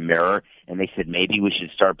themselves in the mirror, and they said, maybe we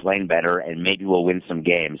should start playing better, and maybe we'll win some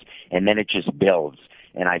games. And then it just builds.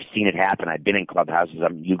 And I've seen it happen. I've been in clubhouses.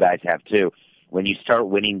 You guys have too. When you start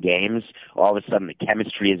winning games, all of a sudden the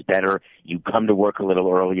chemistry is better. You come to work a little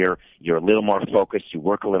earlier. You're a little more focused. You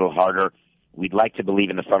work a little harder. We'd like to believe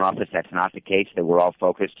in the front office that's not the case, that we're all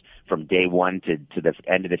focused from day one to the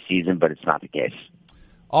end of the season, but it's not the case.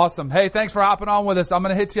 Awesome. Hey, thanks for hopping on with us. I'm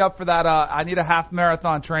going to hit you up for that. I need a half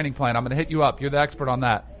marathon training plan. I'm going to hit you up. You're the expert on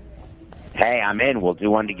that. Hey, I'm in. We'll do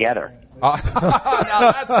one together. Now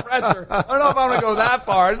that's pressure. I don't know if I'm going to go that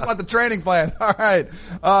far. I just want the training plan. All right.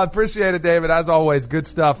 Appreciate it, David. As always, good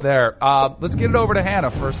stuff there. Let's get it over to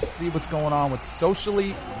Hannah first, see what's going on with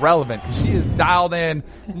Socially Relevant, because she is dialed in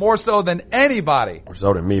more so than anybody. More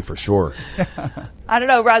so than me, for sure. I don't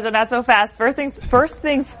know, Raja, not so fast. First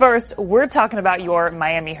things first, we're talking about your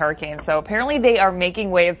Miami Hurricanes. So apparently they are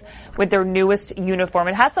making waves with their newest uniform.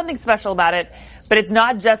 It has something special about it, but it's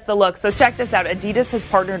not just the look. So check this out. Adidas has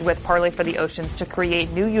partnered with Parlay for the Oceans to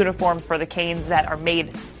create new uniforms for the Canes that are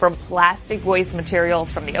made from plastic waste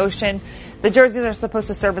materials from the ocean. The jerseys are supposed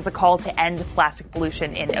to serve as a call to end plastic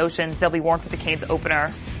pollution in oceans. They'll be worn for the Canes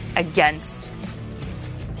opener against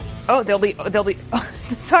they'll be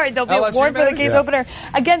LSU, worn for the Canes opener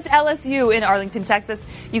against LSU in Arlington, Texas.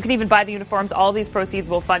 You can even buy the uniforms. All these proceeds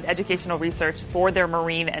will fund educational research for their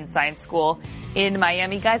Marine and Science School in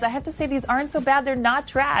Miami. Guys, I have to say these aren't so bad. They're not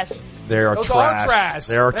trash. Those are trash.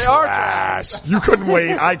 They are trash. You couldn't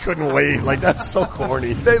wait. I couldn't wait. Like, that's so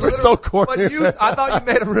corny. They're so corny. But I thought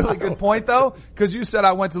you made a really good point, though, because you said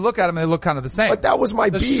I went to look at them and they look kind of the same. But that was my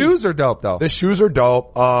The beef. shoes are dope, though. The shoes are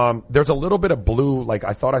dope. There's a little bit of blue. Like,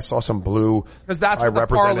 I thought I saw some blue. Because that's what the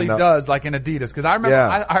Parlay does, like in Adidas. Because I remember,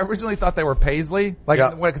 I originally thought they were Paisley,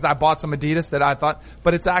 because I bought some Adidas that I thought,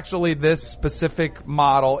 but it's actually this specific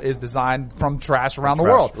model is designed from trash around the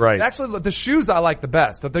world. Right. Actually, the shoes I like the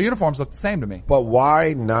best. The uniforms look the same to me. But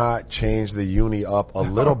why not change the uni up a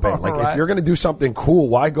little bit? Like, Right. if you're going to do something cool,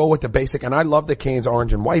 why go with the basic? And I love the Canes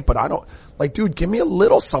orange and white, but I don't, like, dude, give me a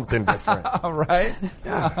little something different. Right?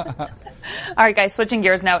 All right, guys, switching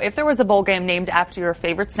gears now. If there was a bowl game named after your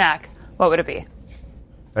favorite snack, what would it be?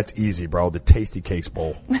 That's easy, bro. The Tasty Cakes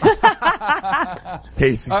Bowl.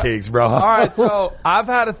 Tasty Cakes, bro. All right, so I've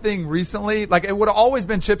had a thing recently. Like, it would have always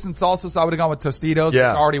been chips and salsa, so I would have gone with Tostitos, which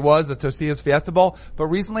already was the Tostitos Fiesta Bowl. But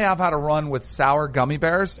recently I've had a run with sour gummy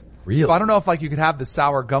bears. Really? So I don't know if, like, you could have the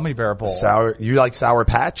sour gummy bear bowl. You like Sour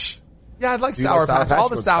Patch? Yeah, I like Do you Sour like Sour Patch. Patch? All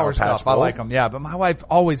the With sour Sour Patch stuff, I Bowl? like them. Yeah, but my wife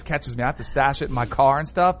always catches me. I have to stash it in my car and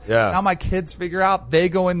stuff. Yeah. Now my kids figure out they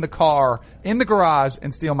go in the car, in the garage,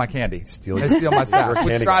 and steal my candy. They steal my You're a stash, which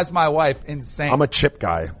candy drives my wife insane. I'm a chip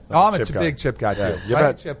guy. I'm a big chip guy too. You Right?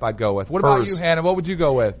 bet. Chip I'd go with. What about you, Hannah? What would you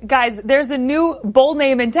go with? Guys, there's a new bowl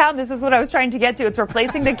name in town. This is what I was trying to get to. It's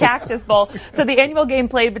replacing the Cactus Bowl. So the annual game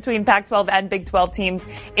played between Pac-12 and Big 12 teams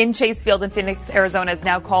in Chase Field in Phoenix, Arizona is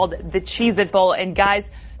now called the Cheez-It Bowl. And guys,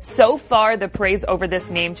 so far the praise over this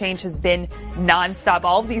name change has been nonstop.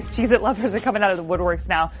 All of these Cheez-It lovers are coming out of the woodworks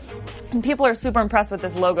now. And people are super impressed with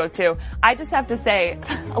this logo too. I just have to say,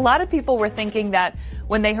 a lot of people were thinking that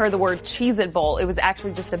when they heard the word Cheez-It Bowl, it was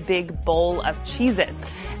actually just a big bowl of Cheez-Its.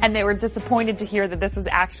 And they were disappointed to hear that this was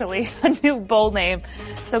actually a new bowl name.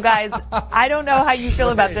 So guys, I don't know how you feel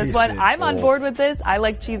about this one. I'm on board with this. I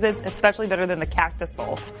like Cheez-Its, especially better than the Cactus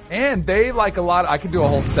Bowl. And they like a lot. I could do a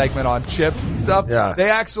whole segment on chips and stuff. Yeah. They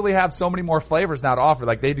actually have so many more flavors now to offer.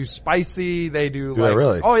 Like they do spicy. They do they like.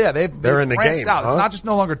 really? Oh yeah, they're in the branched game, out. huh? It's not just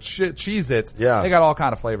no longer Cheez-Its. Yeah. They got all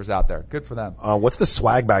kind of flavors out there. Good for them. What's the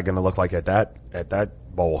swag bag going to look like at that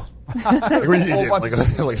bowl?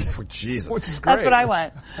 like, Jesus. Which is great. That's what I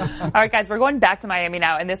want. All right, guys, we're going back to Miami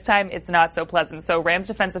now, and this time it's not so pleasant. So Rams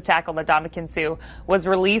defensive tackle Ndamukong Suh was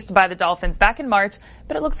released by the Dolphins back in March,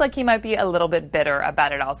 but it looks like he might be a little bit bitter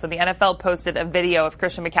about it all. So the NFL posted a video of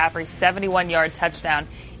Christian McCaffrey's 71-yard touchdown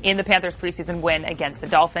in the Panthers preseason win against the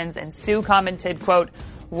Dolphins, and Suh commented, quote,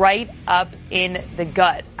 "Right up in the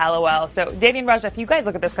gut, LOL." So, Davey and Raja, if you guys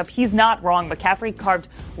look at this clip, he's not wrong. McCaffrey carved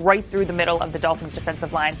right through the middle of the Dolphins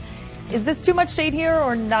defensive line. Is this too much shade here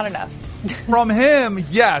or not enough? From him,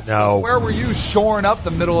 yes. No. Where were you shoring up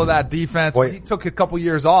the middle of that defense when he took a couple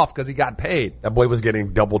years off because he got paid? That boy was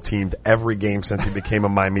getting double teamed every game since he became a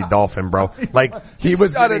Miami Dolphin, bro. Like, he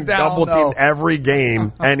was Shut getting it down, double teamed every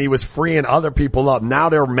game, and he was freeing other people up. Now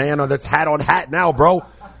they're that's hat on hat now, bro.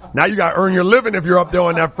 Now you gotta earn your living if you're up there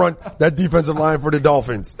on that defensive line for the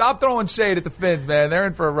Dolphins. Stop throwing shade at the Fins, man. They're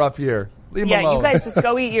in for a rough year. Leave them alone. You guys just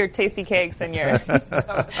go eat your tasty cakes and your,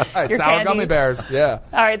 right, your sour candy. gummy bears. Yeah.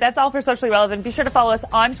 All right, that's all for Socially Relevant. Be sure to follow us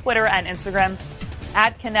on Twitter and Instagram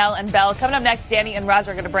at Cannell and Bell. Coming up next, Danny and Raj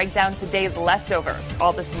are going to break down today's leftovers.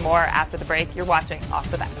 All this and more after the break. You're watching Off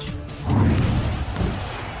the Bench.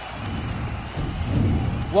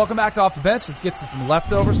 Welcome back to Off the Bench. Let's get to some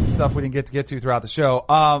leftovers, some stuff we didn't get to throughout the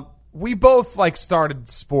show. We both started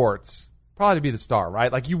sports probably to be the star,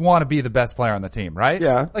 right? Like you want to be the best player on the team, right?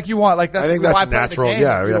 Yeah. Like you want, like that's, I think why that's I play natural. the game.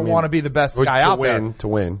 Yeah. You don't want to be the best guy out there. To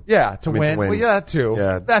win. Yeah, to win. Well, yeah, that too.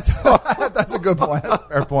 Yeah. That's a good point. That's a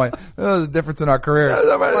fair point. There's a difference in our career.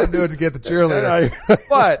 I want to do it to get the cheerleader.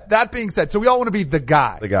 But that being said, so we all want to be the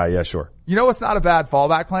guy. The guy, yeah, sure. You know what's not a bad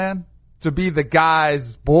fallback plan? To be the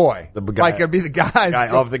guy's boy. The guy. Like, to be the guy's guy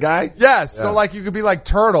of the guy? Yes. Yeah. So like you could be like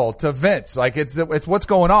Turtle to Vince. Like it's what's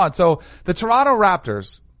going on. So the Toronto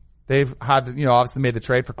Raptors, they've had, obviously made the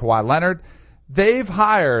trade for Kawhi Leonard. They've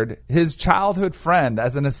hired his childhood friend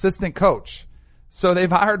as an assistant coach. So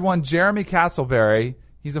they've hired one, Jeremy Castleberry.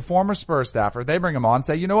 He's a former Spurs staffer. They bring him on and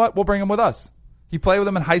say, you know what? We'll bring him with us. He played with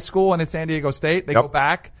him in high school and at San Diego State. They go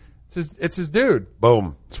back. It's his dude.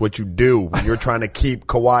 Boom. It's what you do when you're trying to keep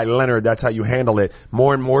Kawhi Leonard. That's how you handle it.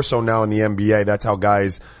 More and more so now in the NBA. That's how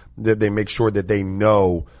guys, they make sure that they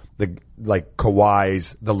know like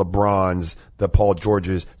Kawhis, the LeBrons, the Paul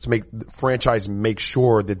Georges, to franchise make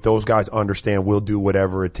sure that those guys understand we'll do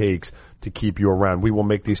whatever it takes to keep you around. We will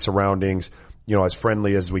make these surroundings, as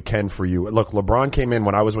friendly as we can for you. Look, LeBron came in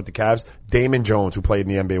when I was with the Cavs. Damon Jones, who played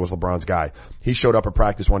in the NBA, was LeBron's guy. He showed up at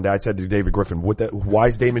practice one day. I said to David Griffin, why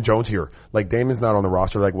is Damon Jones here? Like, Damon's not on the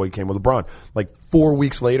roster. Like, well, he came with LeBron. Like, 4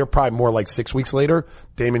 weeks later, probably more like 6 weeks later,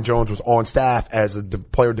 Damon Jones was on staff as a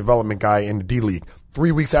player development guy in the D-League.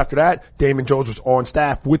 3 weeks after that, Damon Jones was on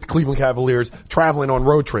staff with the Cleveland Cavaliers traveling on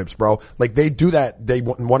road trips, bro. Like, they do that. They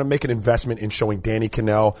want to make an investment in showing Danny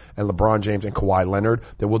Cannell and LeBron James and Kawhi Leonard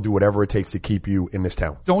that we'll do whatever it takes to keep you in this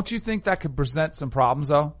town. Don't you think that could present some problems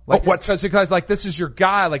though? Like, because like this is your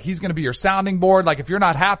guy, like he's going to be your sounding board. Like if you're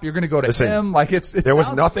not happy, you're going to go to him. Like there was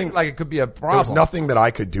nothing like it could be a problem. There was nothing that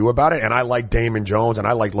I could do about it. And I like Damon Jones and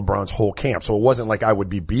I like LeBron's whole camp. So it wasn't like I would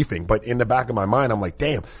be beefing, but in the back of my mind, I'm like,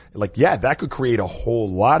 damn, like, yeah, that could create a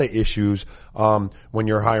whole lot of issues, when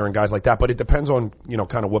you're hiring guys like that. But it depends on,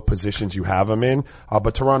 kind of what positions you have them in.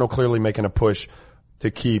 But Toronto clearly making a push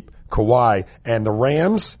to keep Kawhi, and the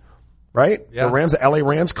Rams, right? Yeah. The LA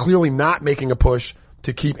Rams clearly not making a push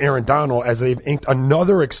to keep Aaron Donald as they've inked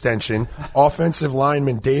another extension, offensive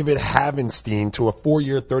lineman David Havenstein to a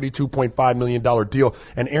 4-year, $32.5 million deal.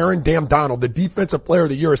 And Aaron Donald, the defensive player of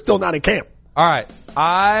the year, is still not in camp. All right.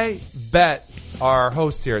 I bet our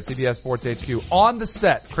host here at CBS Sports HQ, on the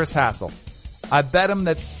set, Chris Hassel, I bet him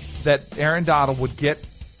that Aaron Donald would get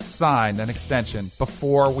signed an extension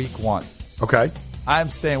before week 1. Okay. I'm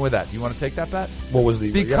staying with that. Do you want to take that bet? What was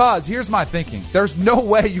the... Because here's my thinking. There's no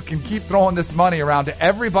way you can keep throwing this money around to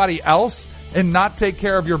everybody else and not take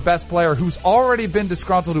care of your best player who's already been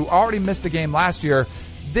disgruntled, who already missed a game last year.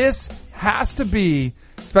 This has to be,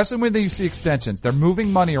 especially when you see extensions, they're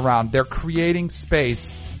moving money around, they're creating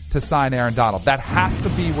space to sign Aaron Donald. That has to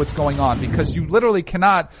be what's going on, because you literally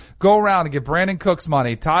cannot go around and give Brandon Cooks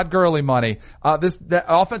money, Todd Gurley money, the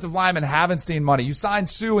offensive lineman Havenstein money. You signed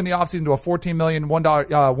Sue in the offseason to a $14 million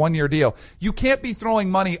one-year deal. You can't be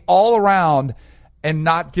throwing money all around and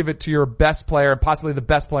not give it to your best player and possibly the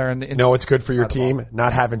best player in the No, it's good for your team,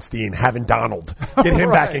 not Havenstein, having Donald. Get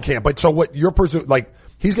him back in camp. But so what you're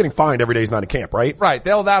he's getting fined every day he's not in camp, right? Right.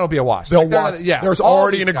 That'll be a wash. There's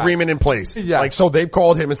already an agreement in place. Yeah. So they've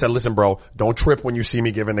called him and said, listen, bro, don't trip when you see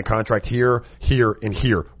me giving the contract here, and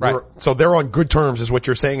here. Right. So they're on good terms is what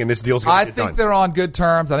you're saying, and this deal's going to get done. I think they're on good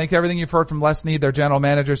terms. I think everything you've heard from Les Need, their general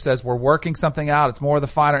manager, says we're working something out. It's more of the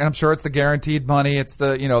finer, and I'm sure it's the guaranteed money. It's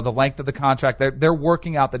the length of the contract. They're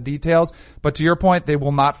working out the details. But to your point, they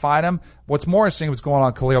will not fine him. What's more interesting was going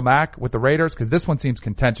on Khalil Mack with the Raiders, because this one seems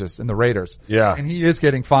contentious in the Raiders. Yeah. And he is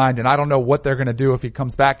getting fined, and I don't know what they're going to do if he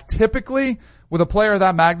comes back. Typically, with a player of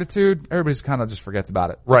that magnitude, everybody kind of just forgets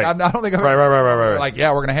about it. Right. I don't think Right. Like,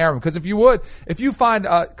 yeah, we're going to hammer him. Because if you find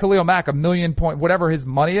Khalil Mack $1 million whatever his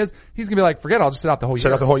money is, he's going to be like, forget it, I'll just sit out the whole year.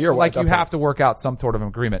 Sit out the whole year. Like, you have to work out some sort of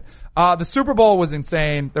agreement. The Super Bowl was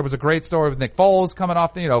insane. There was a great story with Nick Foles coming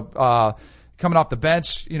off the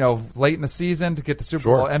bench, late in the season to get the Super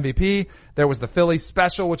Bowl MVP. There was the Philly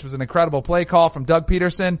special, which was an incredible play call from Doug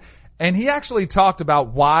Peterson. And he actually talked about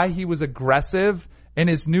why he was aggressive in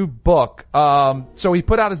his new book. So he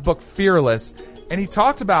put out his book Fearless, and he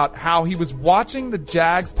talked about how he was watching the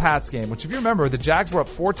Jags-Pats game, which if you remember, the Jags were up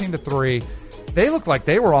 14-3. They looked like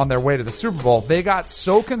they were on their way to the Super Bowl. They got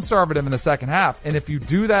so conservative in the second half. And if you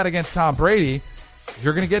do that against Tom Brady,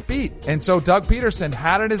 you're going to get beat. And so Doug Peterson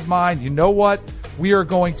had in his mind, you know what? We are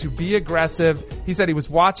going to be aggressive. He said he was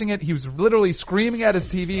watching it. He was literally screaming at his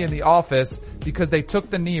TV in the office because they took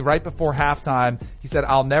the knee right before halftime. He said,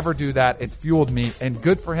 I'll never do that. It fueled me. And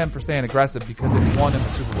good for him for staying aggressive because it won him the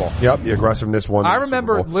Super Bowl. Yep, the aggressiveness won. I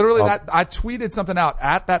remember literally that I tweeted something out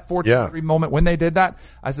at that 14-3 moment when they did that.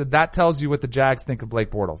 I said, that tells you what the Jags think of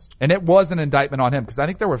Blake Bortles. And it was an indictment on him because I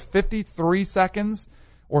think there were 53 seconds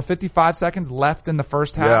or 55 seconds left in the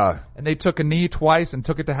first half. Yeah. And they took a knee twice and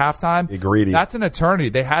took it to halftime. They're greedy. That's an eternity.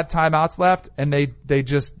 They had timeouts left and they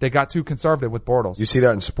got too conservative with Bortles. You see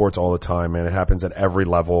that in sports all the time, man. It happens at every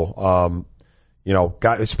level.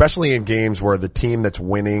 Especially in games where the team that's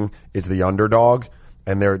winning is the underdog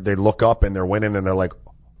and they look up and they're winning and they're like,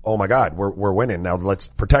 oh my God, we're winning. Now let's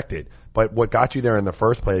protect it. But what got you there in the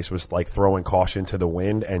first place was like throwing caution to the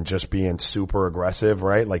wind and just being super aggressive,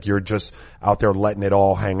 right? Like you're just out there letting it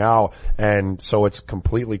all hang out. And so it's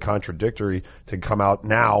completely contradictory to come out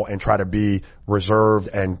now and try to be reserved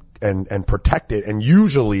and protect it. And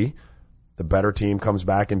usually the better team comes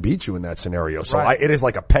back and beats you in that scenario. So right. It is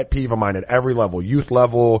like a pet peeve of mine at every level, youth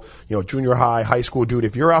level, junior high, high school, dude.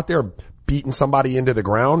 If you're out there beating somebody into the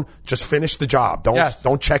ground, just finish the job.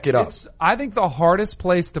 Don't check it up. I think the hardest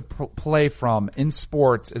place to play from in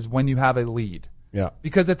sports is when you have a lead. Yeah.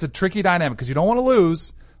 Because it's a tricky dynamic because you don't want to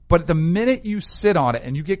lose, but the minute you sit on it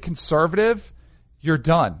and you get conservative, you're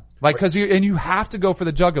done. Like, you have to go for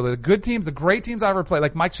the jugular. The good teams, the great teams I ever played,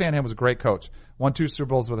 like Mike Shanahan was a great coach. Won 2 Super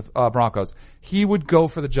Bowls with Broncos. He would go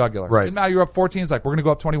for the jugular. Right. Didn't matter, you were up 14, it's like, we're gonna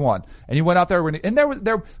go up 21. And you went out there,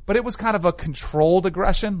 but it was kind of a controlled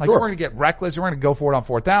aggression. Like, you weren't gonna get reckless, you weren't gonna go for it on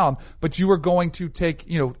 4th down, but you were going to take,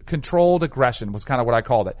 controlled aggression was kind of what I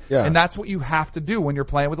called it. Yeah. And that's what you have to do when you're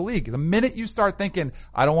playing with the league. The minute you start thinking,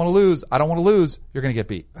 I don't want to lose, you're gonna get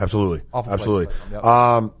beat. Absolutely. Awful Absolutely.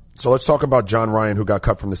 Yep. So let's talk about John Ryan, who got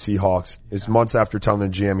cut from the Seahawks. It's months after telling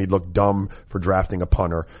the GM he'd look dumb for drafting a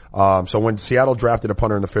punter. So when Seattle drafted a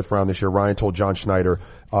punter in the 5th round this year, Ryan told John Schneider,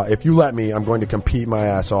 if you let me, I'm going to compete my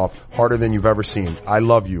ass off harder than you've ever seen. I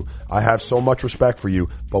love you. I have so much respect for you,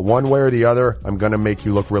 but one way or the other, I'm going to make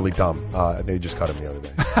you look really dumb. They just cut him the other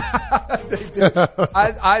day. They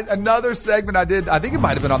did. Another segment I did, I think it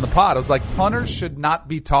might have been on the pod. I was like, punters should not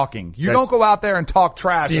be talking. You don't go out there and talk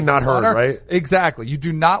trash. Seen, not heard, right? Exactly. You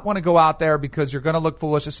do not want to go out there because you're going to look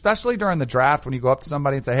foolish, especially during the draft when you go up to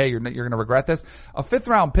somebody and say, hey, you're going to regret this. A 5th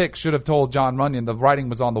round pick should have told John Runyon the writing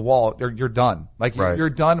was on the wall. You're done. Like, right. You're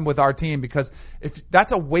done with our team because if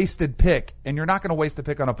that's a wasted pick and you're not going to waste a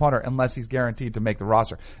pick on a punter unless he's guaranteed to make the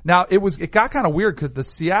roster. Now, it got kind of weird because the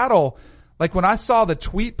Seattle, like when I saw the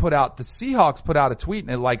Seahawks put out a tweet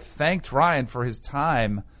and it like thanked Ryan for his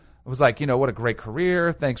time. It was like, what a great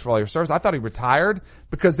career. Thanks for all your service. I thought he retired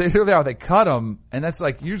because here they are. They cut him. And that's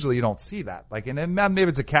like, usually you don't see that. Like, and then maybe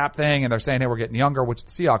it's a cap thing and they're saying, hey, we're getting younger, which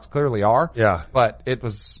the Seahawks clearly are. Yeah. But it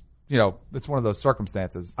was, it's one of those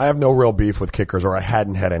circumstances. I have no real beef with kickers, or I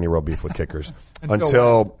hadn't had any real beef with kickers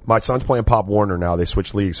until my son's playing Pop Warner now. They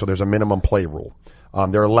switched leagues. So there's a minimum play rule.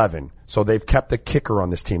 They're 11. So they've kept the kicker on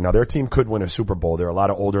this team. Now their team could win a Super Bowl. There are a lot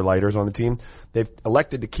of older lighters on the team. They've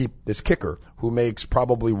elected to keep this kicker who makes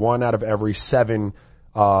probably 1 out of every 7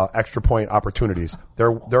 extra point opportunities.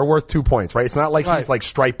 They're worth 2 points, right? It's not like he's like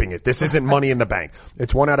striping it. This isn't money in the bank.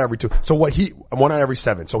 It's 1 out of every 2. So 1 out of every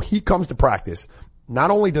 7. So he comes to practice. Not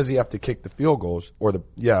only does he have to kick the field goals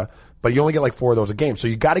but you only get like 4 of those a game. So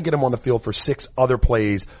you got to get him on the field for 6 other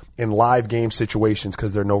plays in live game situations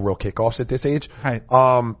because there are no real kickoffs at this age. Right.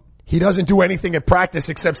 He doesn't do anything at practice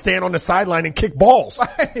except stand on the sideline and kick balls.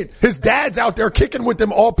 Right. His dad's out there kicking with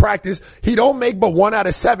him all practice. He don't make but 1 out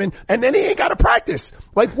of 7, and then he ain't got to practice.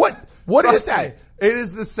 Like what is that? It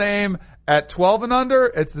is the same at 12 and under.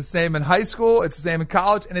 It's the same in high school. It's the same in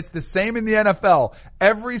college, and it's the same in the NFL.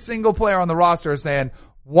 Every single player on the roster is saying,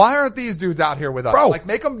 why aren't these dudes out here with us? Bro. Like,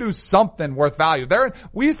 make them do something worth value.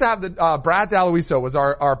 We used to have Brad D'Aloiso was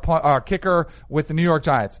our kicker with the New York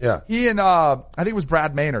Giants. Yeah. He and, I think it was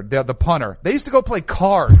Brad Maynard, the punter. They used to go play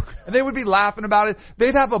cards and they would be laughing about it.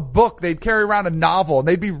 They'd have a book. They'd carry around a novel and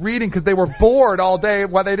they'd be reading because they were bored all day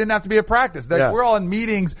while they didn't have to be at practice. We're all in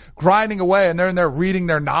meetings grinding away and they're in there reading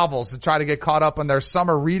their novels to try to get caught up on their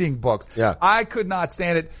summer reading books. Yeah. I could not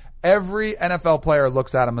stand it. Every NFL player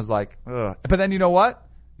looks at him as like, ugh. But then you know what?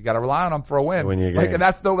 You got to rely on him for a win. And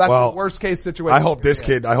that's the worst case situation. I hope this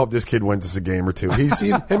kid wins us a game or 2.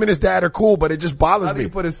 Him and his dad are cool, but it just bothers me. He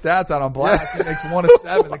put his stats out on blast. He makes 1 of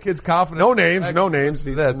 7. The kid's confident. No names.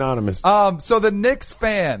 He's anonymous. So the Knicks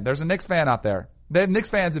fan, there's a Knicks fan out there. The Knicks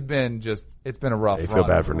fans have been it's been a rough run. They feel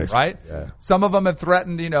bad for Knicks, right? Yeah. Some of them have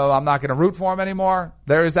threatened, I'm not going to root for him anymore.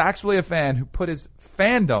 There is actually a fan who put his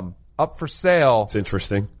fandom up for sale. It's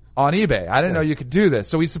interesting. On eBay. I didn't know you could do this.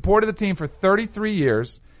 So he supported the team for 33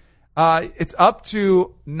 years. It's up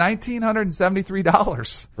to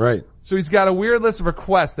 $1,973. Right. So he's got a weird list of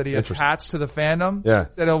requests that he attached to the fandom. Yeah.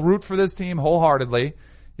 Said he'll root for this team wholeheartedly.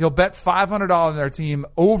 He'll bet $500 on their team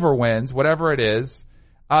over wins, whatever it is.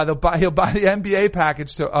 He'll buy the NBA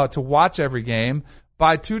package to watch every game.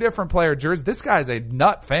 Buy 2 different player jerseys. This guy's a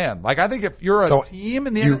nut fan. Like, I think if you're a team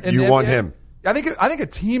in the you NBA, want him. I think a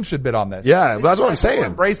team should bid on this. Yeah, that's what I'm saying.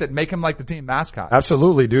 Embrace it. Make him like the team mascot.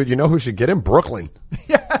 Absolutely, dude. You know who should get him? Brooklyn.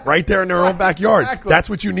 Yeah. Right there in their own backyard. Exactly. That's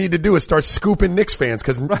what you need to do is start scooping Knicks fans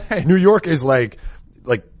because New York is like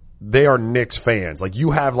they are Knicks fans. Like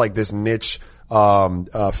you have like this niche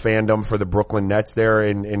fandom for the Brooklyn Nets there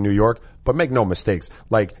in New York. But make no mistakes.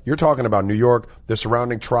 Like, you're talking about New York, the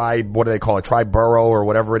surrounding tribe, what do they call it? Tribe borough or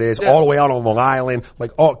whatever it is, all the way out on Long Island,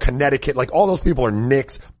 like all Connecticut, like all those people are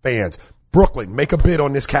Knicks fans. Brooklyn, make a bid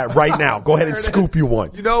on this cat right now. Go ahead and scoop you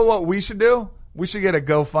one. You know what we should do? We should get a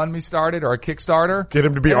GoFundMe started or a Kickstarter. Get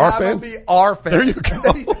him to be our fan? Be our fan. There you go. And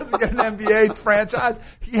then he doesn't get an NBA franchise.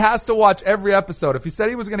 He has to watch every episode. If he said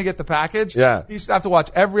he was going to get the package, he should have to watch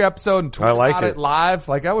every episode and tweet about it live.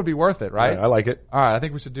 Like, that would be worth it, right? Yeah, I like it. All right, I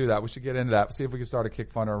think we should do that. We should get into that. See if we can start a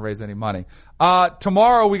kick-funder and raise any money.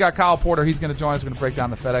 Tomorrow we got Kyle Porter. He's going to join us. We're going to break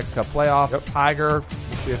down the FedEx Cup playoff. Yep. Tiger.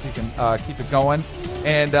 We'll see if he can keep it going.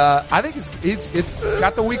 And I think it's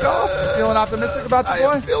got the week off. You feeling optimistic about your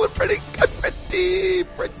boy? I'm feeling pretty good. Pretty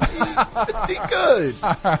good.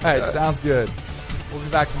 All right, sounds good. We'll be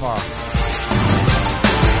back tomorrow.